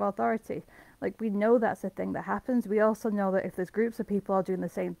voice of authority. Like, we know that's a thing that happens. We also know that if there's groups of people all doing the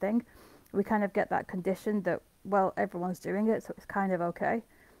same thing, we kind of get that condition that, well, everyone's doing it, so it's kind of okay.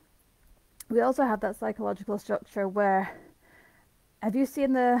 We also have that psychological structure where, have you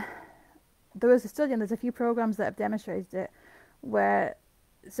seen there was a study, and there's a few programs that have demonstrated it, where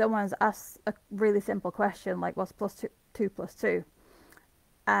someone's asked a really simple question like, what's plus 2 plus 2?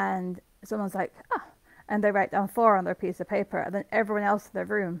 And someone's like, ah, and they write down 4 on their piece of paper, and then everyone else in the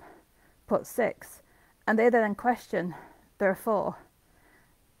room puts 6, and they then question their 4,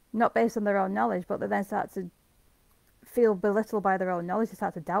 not based on their own knowledge, but they then start to feel belittled by their own knowledge. They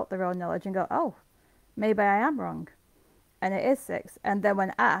start to doubt their own knowledge and go, oh, maybe I am wrong, and it is 6. And then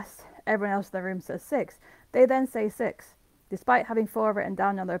when asked, everyone else in the room says 6. They then say 6, despite having 4 written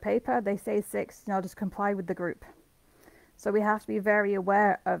down on their paper. They say 6 in order to comply with the group. So we have to be very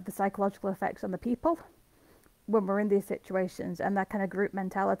aware of the psychological effects on the people when we're in these situations, and that kind of group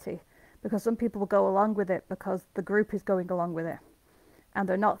mentality, because some people will go along with it because the group is going along with it, and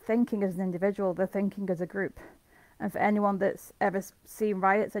they're not thinking as an individual, they're thinking as a group. And for anyone that's ever seen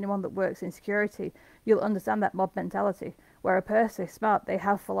riots, anyone that works in security, you'll understand that mob mentality, where a person is smart, they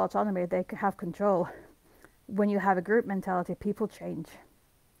have full autonomy, they have control. When you have a group mentality, people change,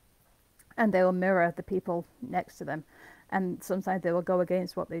 and they will mirror the people next to them, and sometimes they will go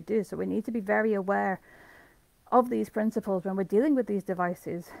against what they do. So we need to be very aware of these principles when we're dealing with these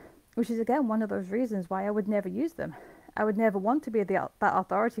devices, which is again one of those reasons why I would never use them. I would never want to be that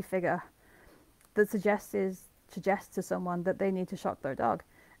authority figure that suggests to someone that they need to shock their dog.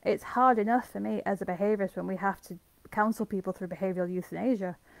 It's hard enough for me as a behaviourist when we have to counsel people through behavioural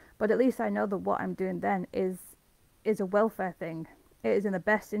euthanasia, but at least I know that what I'm doing then is a welfare thing. It is in the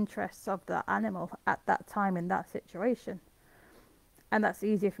best interests of the animal at that time in that situation. And that's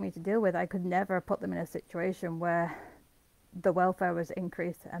easier for me to deal with. I could never put them in a situation where the welfare was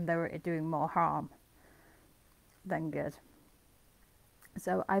increased and they were doing more harm than good.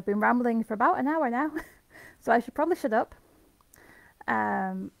 So I've been rambling for about an hour now, so I should probably shut up.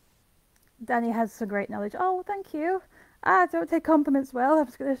 Danny has some great knowledge. Oh, thank you. I don't take compliments well. I'm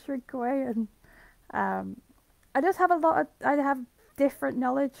just going to shrink away. And I just have I have different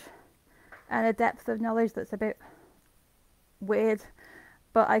knowledge and a depth of knowledge that's a bit weird,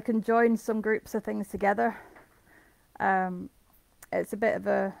 but I can join some groups of things together. It's a bit of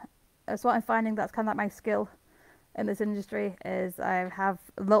that's what I'm finding, that's kind of like my skill in this industry, is I have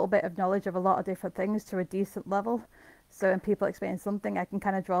a little bit of knowledge of a lot of different things to a decent level. So when people explain something, I can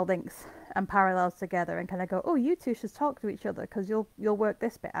kind of draw links and parallels together and kind of go, oh, you two should talk to each other because you'll work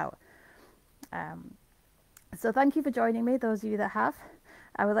this bit out. So thank you for joining me, those of you that have.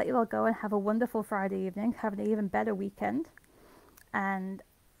 I will let you all go and have a wonderful Friday evening, have an even better weekend, and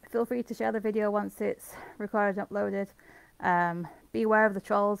feel free to share the video once it's recorded and uploaded. Be aware of the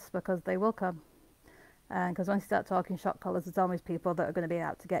trolls, because they will come. Because once you start talking shot colours, there's always people that are going to be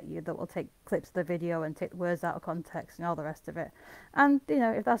out to get you, that will take clips of the video and take the words out of context and all the rest of it. And, you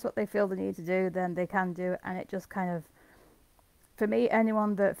know, if that's what they feel they need to do, then they can do. And it just kind of, for me,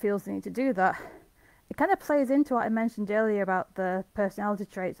 anyone that feels they need to do that, it kind of plays into what I mentioned earlier about the personality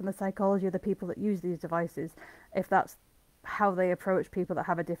traits and the psychology of the people that use these devices, if that's how they approach people that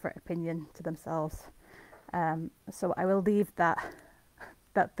have a different opinion to themselves. So I will leave that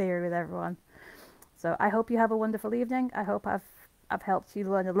theory with everyone. So I hope you have a wonderful evening. I hope I've helped you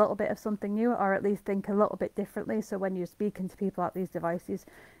learn a little bit of something new, or at least think a little bit differently, so when you're speaking to people about these devices,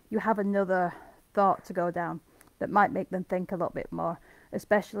 you have another thought to go down that might make them think a little bit more,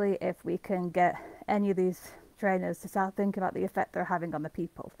 especially if we can get any of these trainers to start thinking about the effect they're having on the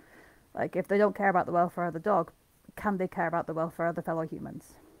people. Like, if they don't care about the welfare of the dog, can they care about the welfare of the fellow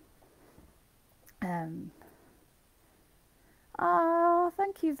humans? Oh,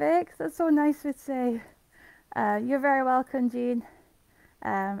 thank you, Vic. That's so nice to say. You're very welcome, Jean.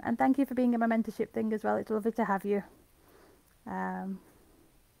 And thank you for being in my mentorship thing as well. It's lovely to have you.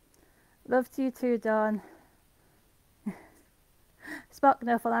 Love to you too, Dawn. Spock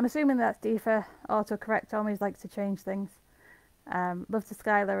Nuffle. I'm assuming that's D for autocorrect. Always likes to change things. Love to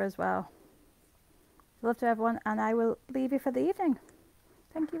Skylar as well. Love to everyone, and I will leave you for the evening.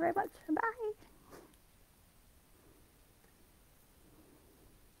 Thank you very much. Bye.